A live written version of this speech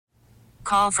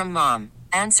Call from mom.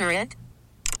 Answer it.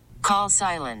 Call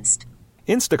silenced.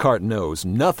 Instacart knows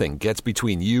nothing gets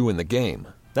between you and the game.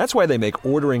 That's why they make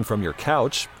ordering from your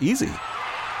couch easy.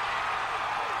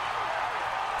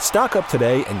 Stock up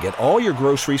today and get all your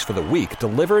groceries for the week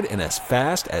delivered in as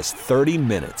fast as 30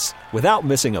 minutes without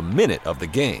missing a minute of the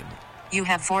game. You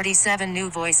have 47 new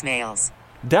voicemails.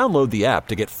 Download the app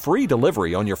to get free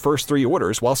delivery on your first 3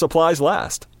 orders while supplies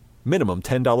last. Minimum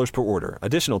 $10 per order.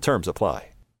 Additional terms apply.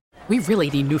 We really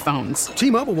need new phones.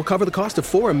 T-Mobile will cover the cost of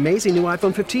 4 amazing new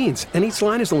iPhone 15s, and each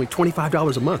line is only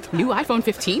 $25 a month. New iPhone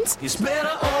 15s? It's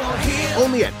better over here.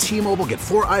 Only at T-Mobile, get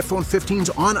 4 iPhone 15s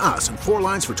on us and 4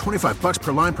 lines for $25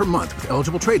 per line per month with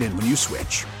eligible trade-in when you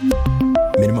switch.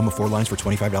 Minimum of 4 lines for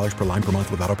 $25 per line per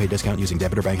month with autopay discount using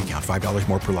debit or bank account. $5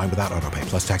 more per line without autopay,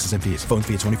 plus taxes and fees. Phone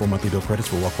fee at 24 monthly bill credits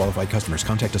for well-qualified customers.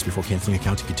 Contact us before canceling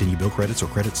account to continue bill credits or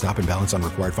credit stop and balance on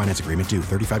required finance agreement due.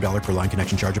 $35 per line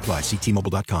connection charge applies. See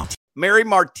T-Mobile.com. Mary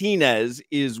Martinez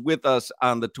is with us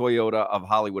on the Toyota of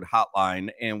Hollywood hotline,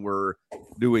 and we're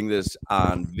doing this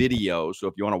on video. So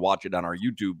if you want to watch it on our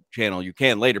YouTube channel, you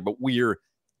can later. But we're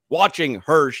watching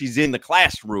her. She's in the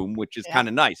classroom, which is kind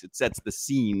of nice. It sets the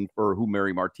scene for who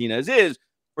Mary Martinez is.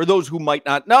 For those who might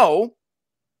not know,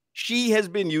 she has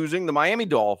been using the Miami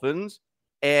Dolphins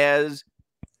as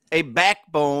a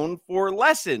backbone for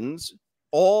lessons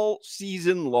all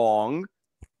season long.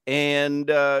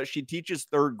 And she teaches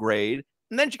 3rd grade.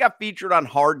 And then she got featured on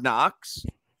Hard Knocks.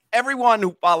 Everyone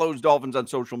who follows Dolphins on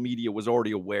social media was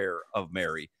already aware of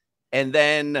Mary. And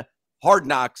then Hard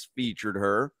Knocks featured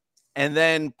her. And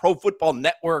then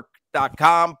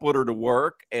ProFootballNetwork.com put her to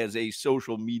work as a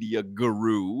social media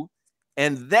guru.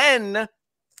 And then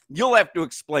you'll have to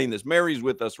explain this. Mary's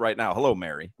with us right now. Hello,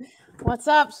 Mary. What's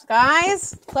up,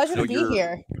 guys? Pleasure to be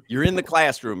here. You're in the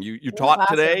classroom. You taught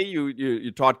today?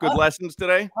 You taught good lessons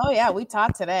today? Oh, yeah, we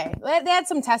taught today. They had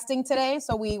some testing today,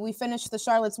 so we finished the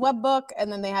Charlotte's Web book,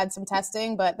 and then they had some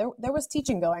testing, but there was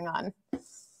teaching going on.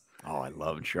 Oh, I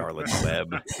love Charlotte's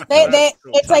Web.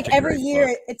 It's like every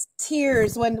year it's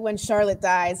tears when Charlotte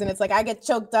dies, and it's like I get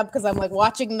choked up because I'm like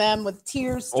watching them with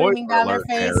tears streaming down their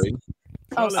face. Mary.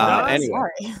 Oh, sorry. Anyway.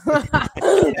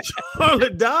 Sorry.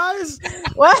 Charlotte dies?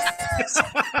 What?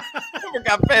 Never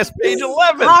got past page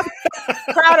 11.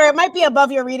 Crowder, it might be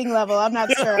above your reading level. I'm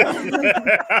not sure. I'm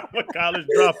a college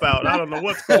dropout. I don't know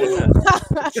what's going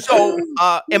on. So,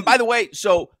 and by the way,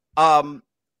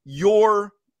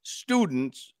 your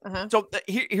students. So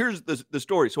here's the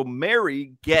story. So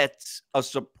Mary gets a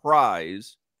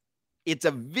surprise. It's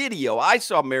a video. I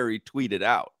saw Mary tweet it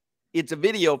out. It's a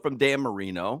video from Dan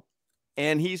Marino.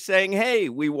 And he's saying, hey,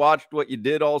 we watched what you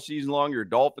did all season long. You're a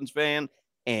Dolphins fan.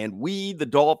 And we, the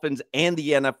Dolphins and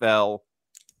the NFL,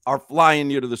 are flying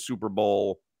you to the Super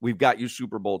Bowl. We've got you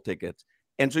Super Bowl tickets.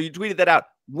 And so you tweeted that out.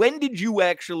 When did you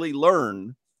actually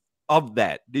learn of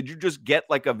that? Did you just get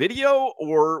like a video,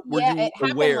 or were you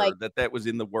aware that was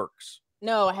in the works?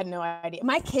 No, I had no idea.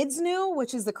 My kids knew,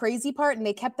 which is the crazy part. And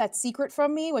they kept that secret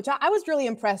from me, which I was really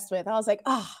impressed with. I was like,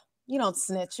 you don't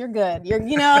snitch. You're good. You're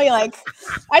like,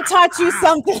 I taught you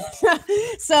something.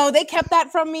 So they kept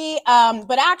that from me.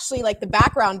 But actually, like the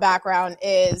background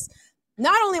is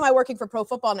not only am I working for Pro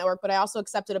Football Network, but I also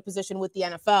accepted a position with the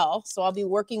NFL. So I'll be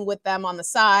working with them on the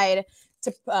side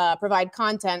to provide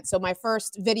content. So my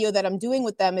first video that I'm doing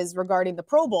with them is regarding the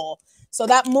Pro Bowl. So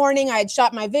that morning I had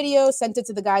shot my video, sent it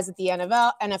to the guys at the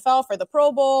NFL for the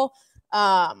Pro Bowl.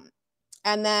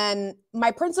 And then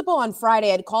my principal on Friday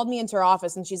had called me into her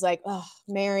office, and she's like, oh,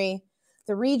 Mary,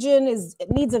 the region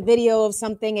needs a video of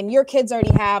something, and your kids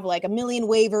already have like 1 million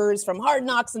waivers from Hard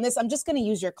Knocks and this. I'm just going to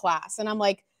use your class. And I'm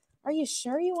like, are you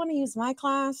sure you want to use my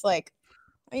class? Like,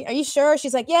 are you sure?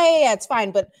 She's like, yeah, it's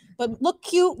fine. But look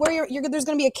cute where you're there's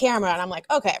going to be a camera. And I'm like,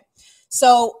 okay.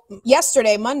 So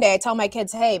yesterday, Monday, I tell my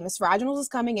kids, hey, Miss Reginald is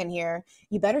coming in here.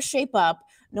 You better shape up.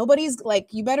 Nobody's like,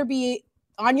 you better be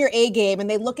on your A game. And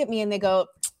they look at me and they go,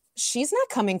 she's not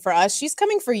coming for us. She's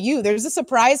coming for you. There's a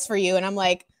surprise for you. And I'm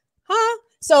like, huh?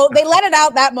 So they let it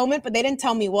out that moment, but they didn't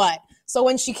tell me what. So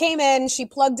when she came in, she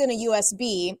plugged in a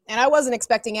USB, and I wasn't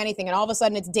expecting anything. And all of a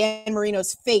sudden it's Dan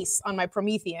Marino's face on my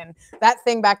Promethean, that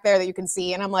thing back there that you can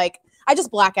see. And I'm like, I just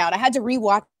black out. I had to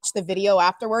rewatch the video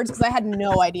afterwards because I had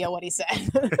no idea what he said.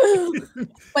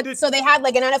 But so they had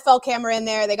like an NFL camera in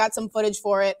there. They got some footage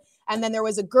for it. And then there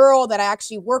was a girl that I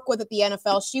actually work with at the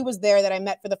NFL. She was there that I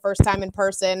met for the first time in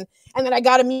person. And then I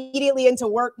got immediately into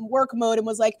work mode and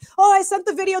was like, oh, I sent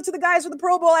the video to the guys for the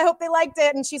Pro Bowl. I hope they liked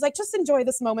it. And she's like, just enjoy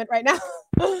this moment right now.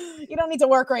 You don't need to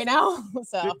work right now.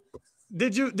 So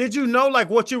Did you know like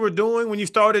what you were doing when you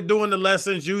started doing the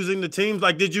lessons using the teams?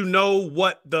 Like, did you know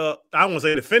what I won't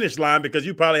say the finish line because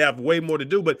you probably have way more to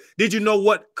do, but did you know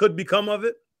what could become of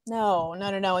it? No.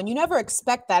 And you never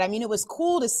expect that. I mean, it was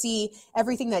cool to see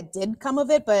everything that did come of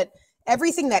it, but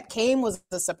everything that came was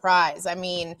a surprise. I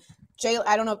mean,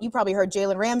 I don't know if you probably heard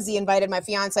Jalen Ramsey invited my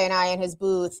fiance and I in his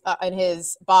booth, in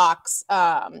his box.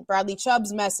 Bradley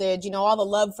Chubb's message, all the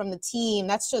love from the team.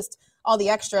 That's just all the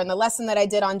extra. And the lesson that I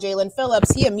did on Jalen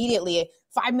Phillips, he immediately,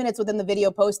 5 minutes within the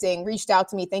video posting, reached out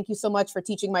to me. Thank you so much for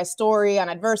teaching my story on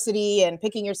adversity and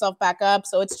picking yourself back up.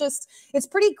 So it's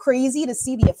pretty crazy to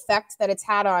see the effect that it's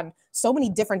had on so many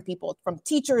different people, from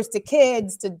teachers to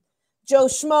kids to Joe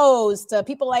Schmoes to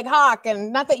people like Hawk.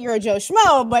 And not that you're a Joe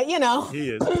Schmo, but He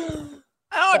is.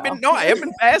 I have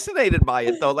been fascinated by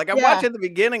it though. Like I watched at the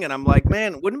beginning and I'm like,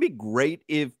 man, wouldn't it be great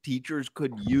if teachers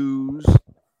could use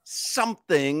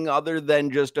something other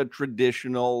than just a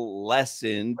traditional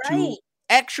lesson to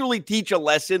actually teach a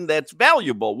lesson that's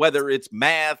valuable, whether it's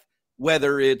math,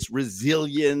 whether it's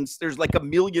resilience. There's like a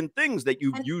million things that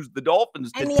you've used the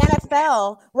Dolphins to. And the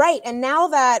NFL, right. And now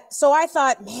so I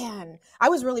thought, man, I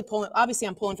was really obviously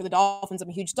I'm pulling for the Dolphins. I'm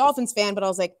a huge Dolphins fan, but I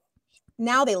was like,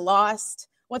 now they lost.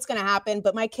 What's going to happen?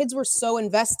 But my kids were so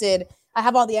invested. I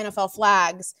have all the NFL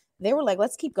flags. They were like,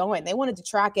 let's keep going. They wanted to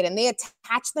track it. And they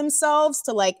attached themselves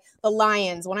to like the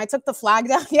Lions. When I took the flag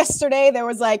down yesterday, there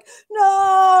was like,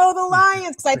 no, the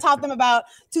Lions. Because I taught them about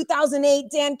 2008.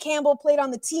 Dan Campbell played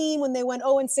on the team when they went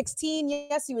 0-16.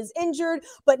 Yes, he was injured,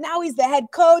 but now he's the head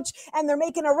coach and they're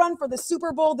making a run for the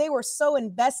Super Bowl. They were so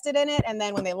invested in it. And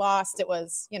then when they lost, it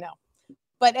was,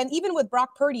 and even with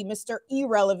Brock Purdy, Mr.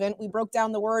 Irrelevant, we broke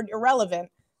down the word irrelevant.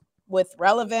 With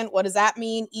relevant, what does that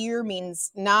mean? Ear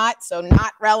means not, so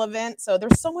not relevant. So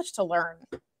there's so much to learn.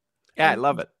 Yeah, I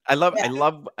love it. I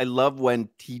love when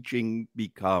teaching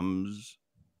becomes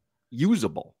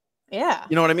usable. Yeah.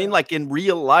 You know what I mean? Like in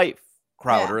real life,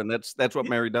 Crowder, and that's what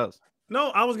Mary does. No,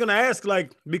 I was gonna ask,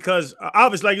 like, because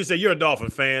obviously, like you said, you're a Dolphin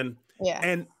fan. Yeah.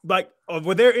 And like,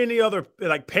 were there any other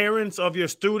like parents of your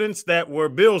students that were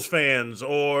Bills fans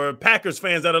or Packers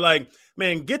fans that are like,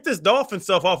 man, get this Dolphin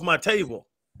stuff off my table?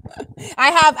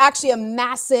 I have actually a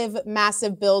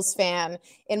massive Bills fan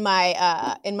in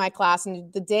my class.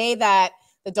 And the day that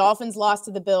the Dolphins lost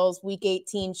to the Bills, week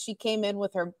 18, she came in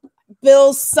with her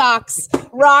Bills socks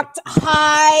rocked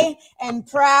high and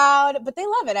proud, but they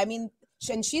love it. I mean,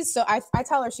 and she's I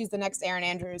tell her she's the next Erin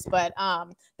Andrews, but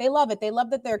they love it. They love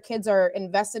that their kids are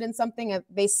invested in something and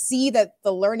they see that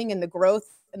the learning and the growth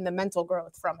and the mental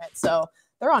growth from it. So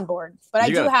they're on board. But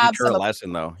you I do have a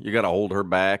lesson though. You got to hold her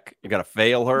back. You got to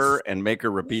fail her and make her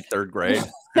repeat third grade.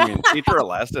 I mean, teach her a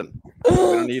lesson.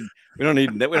 We don't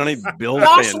need Bill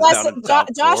fans.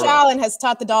 Josh Allen has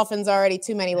taught the Dolphins already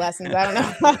too many lessons. I don't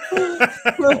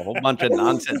know. A whole bunch of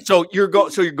nonsense. So you're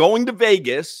going to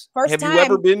Vegas. First time. You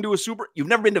ever been to you've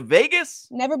never been to Vegas?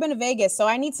 Never been to Vegas. So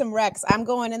I need some recs. I'm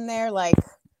going in there like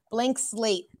blank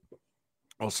slate.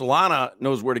 Well, Solana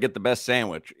knows where to get the best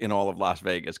sandwich in all of Las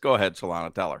Vegas. Go ahead,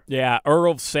 Solana, tell her. Yeah,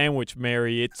 Earl's Sandwich,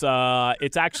 Mary. It's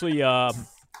actually a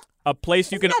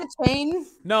place you can. Isn't that a chain?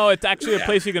 No, it's actually a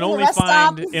place you can only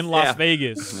find in Las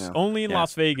Vegas. Yeah. Only in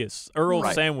Las Vegas.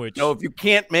 Earl's Sandwich. No, if you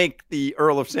can't make the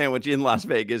Earl of Sandwich in Las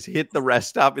Vegas, hit the rest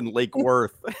stop in Lake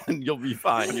Worth, and you'll be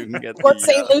fine. You can get Port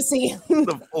St. Lucie,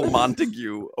 the full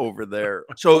Montague over there.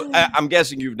 So I'm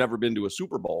guessing you've never been to a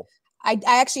Super Bowl. I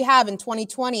actually have in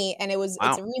 2020, and it's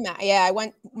a rematch. Yeah, I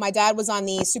went. My dad was on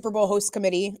the Super Bowl host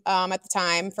committee at the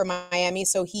time for Miami,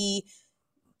 so he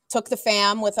took the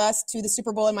fam with us to the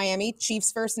Super Bowl in Miami,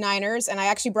 Chiefs versus Niners, and I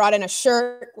actually brought in a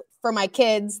shirt for my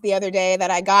kids the other day that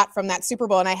I got from that Super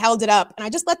Bowl, and I held it up, and I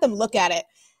just let them look at it,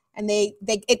 and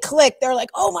it clicked. They're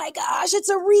like, "Oh my gosh, it's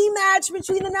a rematch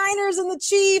between the Niners and the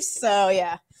Chiefs!" So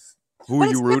yeah. Who are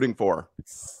you rooting for?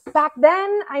 Back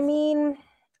then, I mean,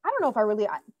 I don't know if I really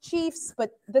Chiefs,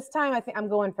 but this time I think I'm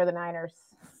going for the Niners.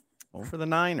 Oh, for the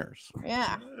Niners.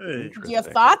 Yeah. Do you have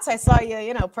thoughts? I saw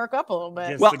you, perk up a little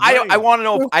bit. Well, I want to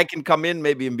know if I can come in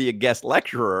maybe and be a guest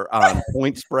lecturer on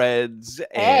point spreads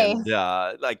and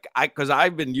because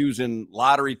I've been using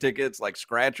lottery tickets like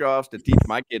scratch offs to teach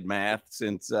my kid math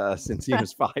since he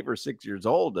was 5 or 6 years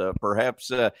old. Perhaps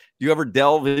do you ever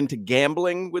delve into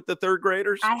gambling with the third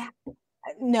graders?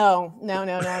 No.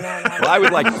 Well, I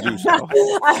would like to do so.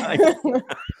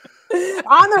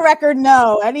 On the record,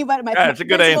 no. Anybody? That's a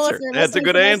good answer. That's a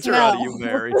good answer out of you,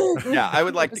 Mary. Yeah, I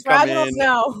would like to come in,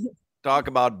 talk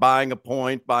about buying a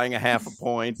point, buying a half a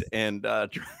point, and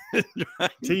honestly,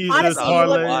 you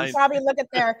probably look at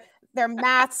their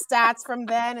math stats from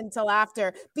then until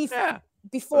after.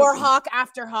 Before Hawk,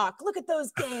 after Hawk. Look at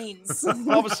those gains.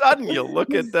 All of a sudden, you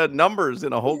look at the numbers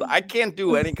in a whole. I can't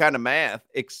do any kind of math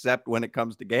except when it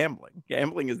comes to gambling.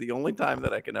 Gambling is the only time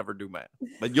that I can ever do math.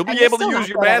 But you'll be able to use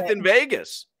your math in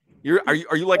Vegas. Are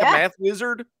you like a math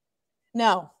wizard?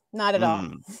 No, not at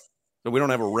all. So we don't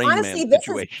have a Rain Honestly, Man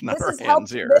situation on our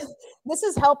hands here. This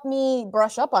has helped me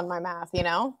brush up on my math,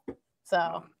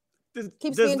 So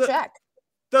keeps me in check.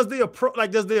 Does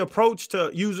the approach to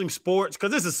using sports,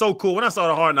 because this is so cool. When I saw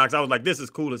the Hard Knocks, I was like, this is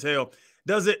cool as hell.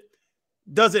 Does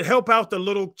it help out the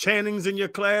little chantings in your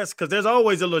class? Because there's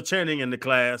always a little chanting in the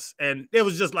class. And it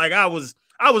was just like I was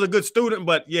a good student,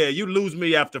 but yeah, you lose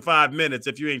me after 5 minutes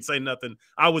if you ain't say nothing.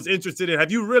 I was interested in.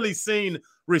 Have you really seen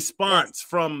response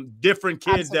from different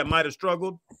kids that might have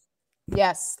struggled?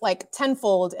 Yes, like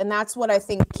tenfold. And that's what I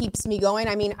think keeps me going.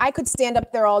 I mean, I could stand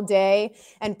up there all day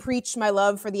and preach my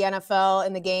love for the NFL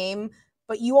and the game,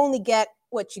 but you only get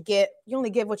what you get. You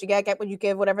only give what you get what you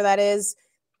give, whatever that is.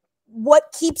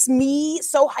 What keeps me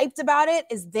so hyped about it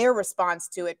is their response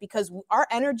to it, because our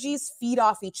energies feed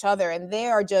off each other. And they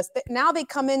are now they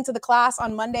come into the class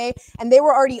on Monday and they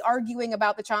were already arguing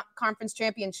about the conference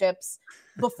championships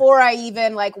before I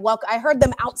even I heard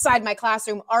them outside my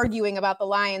classroom arguing about the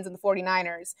Lions and the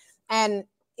 49ers. And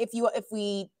if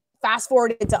we fast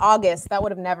forward to August, that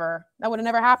would have never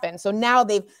happened. So now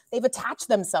they've attached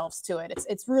themselves to it.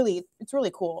 It's really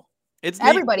cool. It's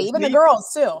everybody, even the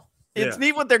girls too. It's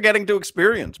neat what they're getting to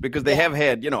experience, because they have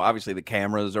had, obviously the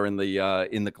cameras are in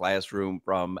the classroom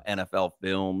from NFL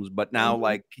films, but now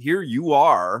here you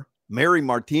are, Mary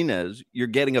Martinez, you're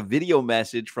getting a video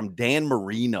message from Dan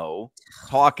Marino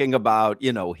talking about,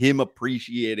 him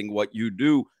appreciating what you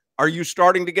do. Are you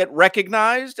starting to get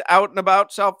recognized out and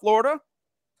about South Florida?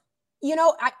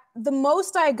 The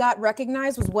most I got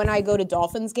recognized was when I go to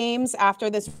Dolphins games after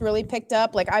this really picked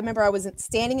up. I remember I was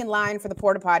standing in line for the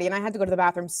porta potty and I had to go to the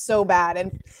bathroom so bad.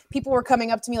 And people were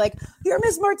coming up to me like, "You're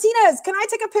Miss Martinez. Can I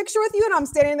take a picture with you?" And I'm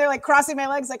standing there crossing my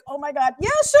legs like, "Oh my God, yeah,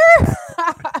 sure."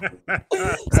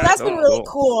 So that's been really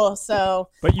cool. So,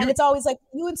 and it's always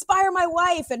you inspire my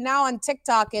wife. And now on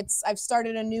TikTok, I've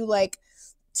started a new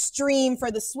stream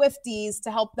for the Swifties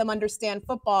to help them understand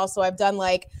football. So I've done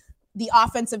the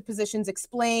offensive positions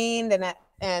explained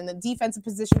and the defensive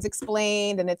positions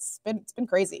explained, and it's been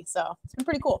crazy. So it's been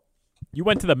pretty cool. You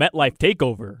went to the MetLife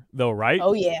takeover though, right?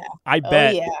 Oh yeah. I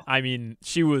bet. Yeah. I mean,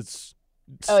 she was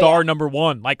star number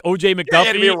one, like OJ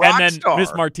McDuffie and then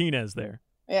Miss Martinez there.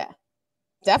 Yeah,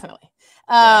 definitely.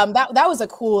 That was a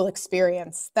cool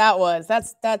experience. That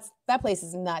place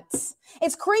is nuts.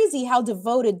 It's crazy how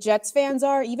devoted Jets fans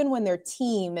are, even when their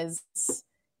team is,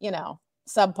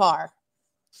 subpar.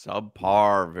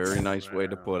 Subpar. Very nice way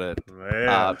to put it.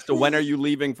 So when are you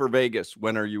leaving for Vegas?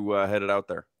 When are you headed out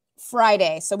there?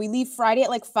 Friday. So we leave Friday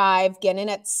at 5, get in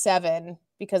at 7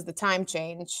 because the time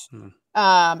change. And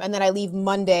then I leave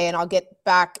Monday and I'll get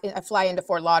back. I fly into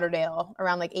Fort Lauderdale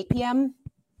around 8 p.m.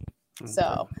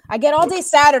 So I get all day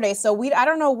Saturday. So I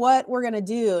don't know what we're going to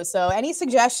do. So any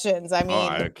suggestions? I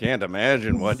mean, I can't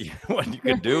imagine what you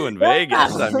could do in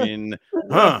Vegas. I mean,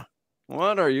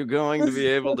 what are you going to be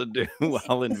able to do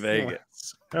while in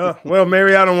Vegas? Well,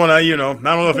 Mary, I don't want to, I don't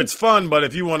know if it's fun, but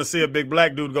if you want to see a big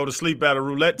black dude go to sleep at a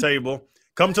roulette table,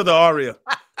 come to the Aria.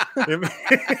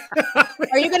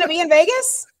 Are you going to be in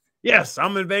Vegas? Yes,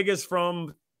 I'm in Vegas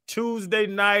from Tuesday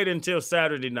night until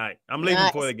Saturday night. I'm leaving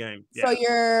for the game. Yeah.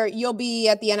 So you'll be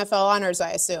at the NFL honors,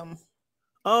 I assume.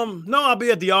 No, I'll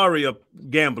be at the Aria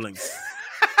gambling.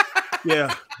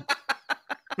 Yeah.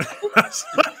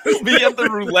 Be at the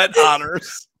roulette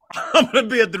honors. I'm going to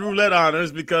be at the roulette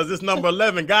honors because this number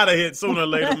 11 got to hit sooner or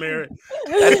later, Mary.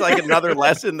 That's another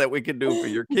lesson that we can do for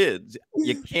your kids.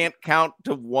 You can't count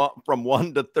from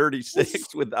 1 to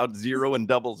 36 without 0 and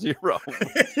 00.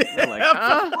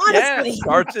 Yeah,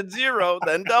 starts at 0,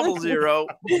 then 00,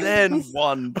 then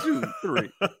 1, 2, 3.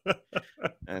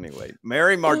 Anyway,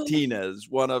 Mary Martinez,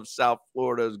 one of South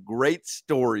Florida's great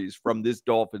stories from this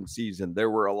Dolphin season. There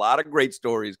were a lot of great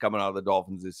stories coming out of the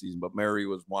Dolphins this season, but Mary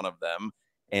was one of them.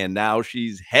 And now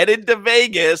she's headed to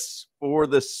Vegas for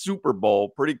the Super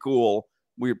Bowl. Pretty cool.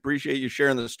 We appreciate you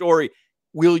sharing the story.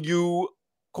 Will you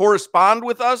correspond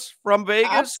with us from Vegas?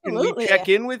 Absolutely. Can we check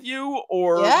in with you?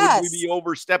 Or would we be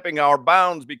overstepping our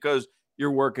bounds because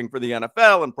you're working for the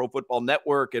NFL and Pro Football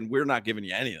Network and we're not giving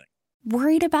you anything?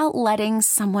 Worried about letting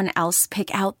someone else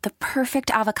pick out the perfect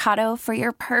avocado for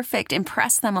your perfect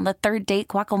impress them on the third date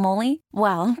guacamole?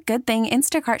 Well, good thing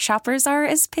Instacart shoppers are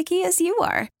as picky as you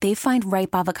are. They find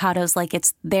ripe avocados like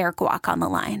it's their guac on the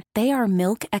line. They are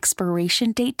milk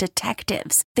expiration date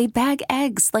detectives. They bag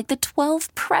eggs like the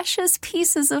 12 precious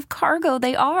pieces of cargo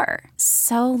they are.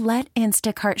 So let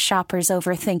Instacart shoppers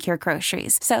overthink your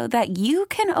groceries so that you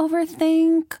can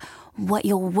overthink what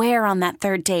you'll wear on that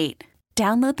third date.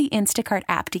 Download the Instacart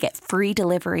app to get free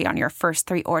delivery on your first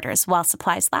 3 orders while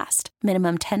supplies last.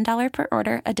 Minimum $10 per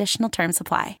order. Additional terms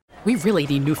apply. We really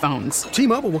need new phones.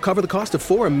 T-Mobile will cover the cost of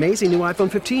 4 amazing new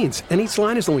iPhone 15s, and each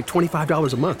line is only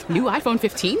 $25 a month. New iPhone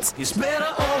 15s? It's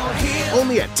better over here.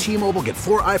 Only at T-Mobile, get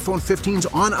 4 iPhone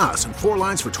 15s on us and 4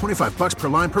 lines for $25 per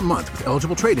line per month with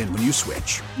eligible trade-in when you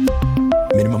switch.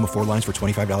 Minimum of 4 lines for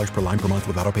 $25 per line per month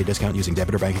with autopay discount using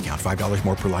debit or bank account. $5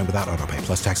 more per line without autopay,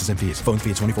 plus taxes and fees. Phone fee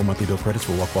at 24 monthly bill credits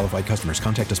for well-qualified customers.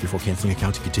 Contact us before canceling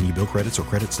account to continue bill credits or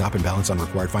credit stop and balance on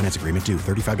required finance agreement due.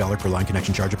 $35 per line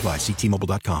connection charge applies. See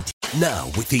T-Mobile.com. Now,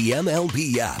 with the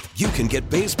MLB app, you can get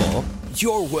baseball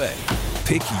your way.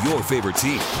 Pick your favorite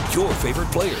team, your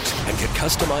favorite players, and get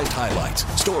customized highlights,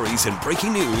 stories, and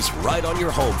breaking news right on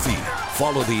your home feed.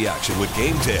 Follow the action with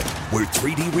Game 10, where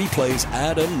 3D replays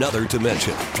add another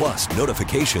dimension. Plus,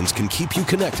 notifications can keep you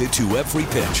connected to every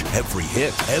pitch, every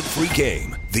hit, every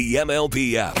game. The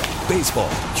MLB app.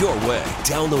 Baseball your way.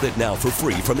 Download it now for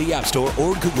free from the App Store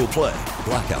or Google Play.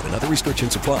 Blackout and other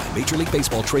restrictions apply. Major League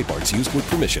Baseball trademarks used with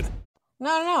permission. No.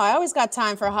 I always got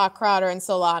time for Hawk Crowder and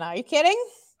Solana. Are you kidding?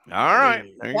 All right.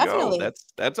 There you Definitely. go.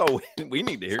 That's all we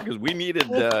need to hear because we needed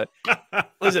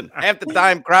listen, half the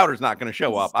time Crowder's not going to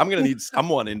show up. I'm going to need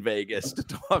someone in Vegas to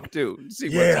talk to, see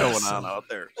what's going on out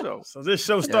there. So this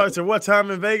show starts at what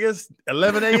time in Vegas?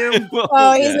 11 a.m.?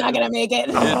 He's not going to make it.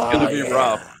 It's going to be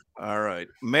rough. All right.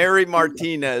 Mary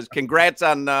Martinez, congrats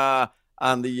on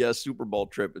the Super Bowl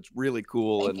trip. It's really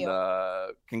cool. Thank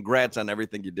and congrats on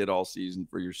everything you did all season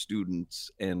for your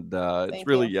students. And it's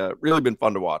really been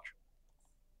fun to watch.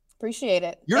 Appreciate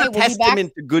it. You're a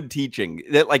testament to good teaching.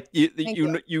 That like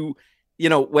you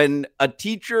know, when a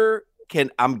teacher can,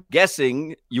 I'm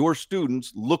guessing your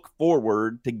students look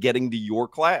forward to getting to your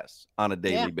class on a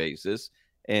daily basis.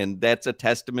 And that's a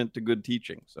testament to good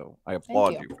teaching. So I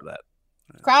applaud you for that.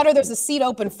 Crowder, there's a seat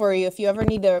open for you if you ever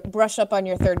need to brush up on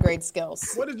your third grade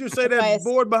skills. What did you say that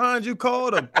board behind you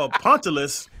called? A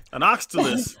Pontilus? An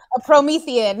Oxtalis? A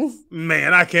Promethean.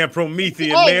 Man, I can't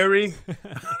Promethean, Mary.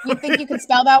 You think you can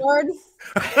spell that word?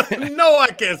 No, I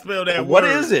can't spell that word. What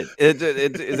is it?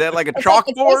 Is that like a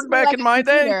chalkboard back in my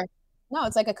day? No,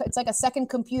 it's like a second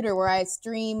computer where I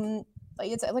stream.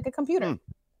 Like it's like a computer.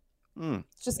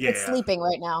 It's just it's sleeping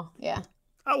right now. Yeah.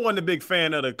 I wasn't a big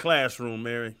fan of the classroom,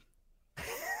 Mary.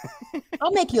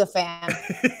 I'll make you a fan.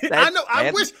 I know.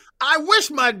 I wish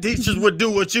my teachers would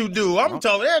do what you do.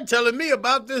 They're telling me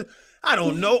about this. I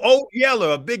don't know. Old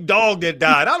Yeller, a big dog that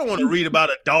died. I don't want to read about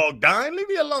a dog dying. Leave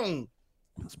me alone.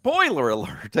 Spoiler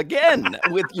alert again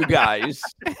with you guys.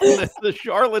 the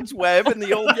Charlotte's Web and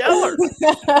the Old Yeller.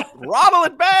 Throttle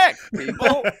it back, people.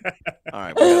 All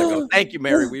right, we gotta go. Thank you,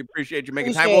 Mary. We appreciate you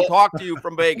making time. We'll talk to you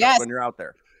from Vegas when you're out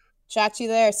there. Chat you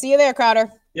there. See you there, Crowder.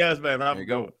 Yes, man. There you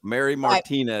go. Mary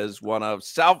Martinez, one of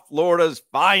South Florida's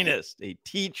finest, a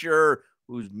teacher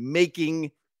who's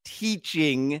making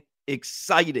teaching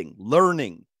exciting,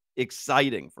 learning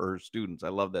exciting for her students. I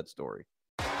love that story.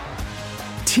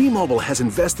 T-Mobile has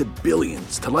invested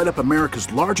billions to light up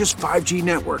America's largest 5G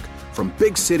network, from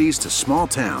big cities to small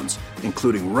towns,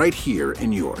 including right here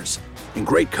in yours. And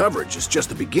great coverage is just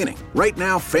the beginning. Right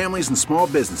now, families and small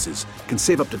businesses can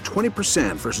save up to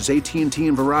 20% versus AT&T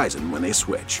and Verizon when they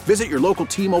switch. Visit your local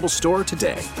T-Mobile store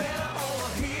today.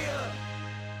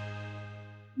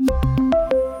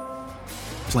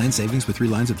 Plan savings with 3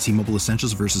 lines of T-Mobile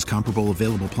Essentials versus comparable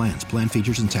available plans. Plan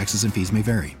features and taxes and fees may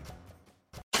vary.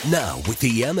 Now, with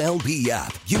the MLB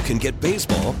app, you can get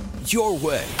baseball your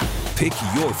way. Pick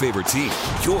your favorite team,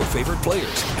 your favorite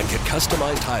players, and get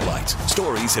customized highlights,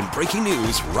 stories, and breaking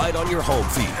news right on your home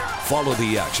feed. Follow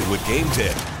the action with Game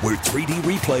 10, where 3D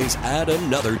replays add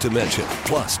another dimension.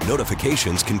 Plus,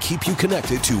 notifications can keep you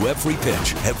connected to every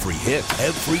pitch, every hit,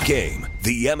 every game.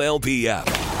 The MLB app.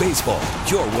 Baseball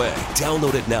your way.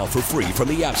 Download it now for free from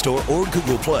the App Store or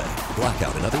Google Play.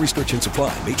 Blackout and other restrictions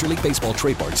apply. Major League Baseball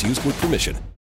trademarks used with permission.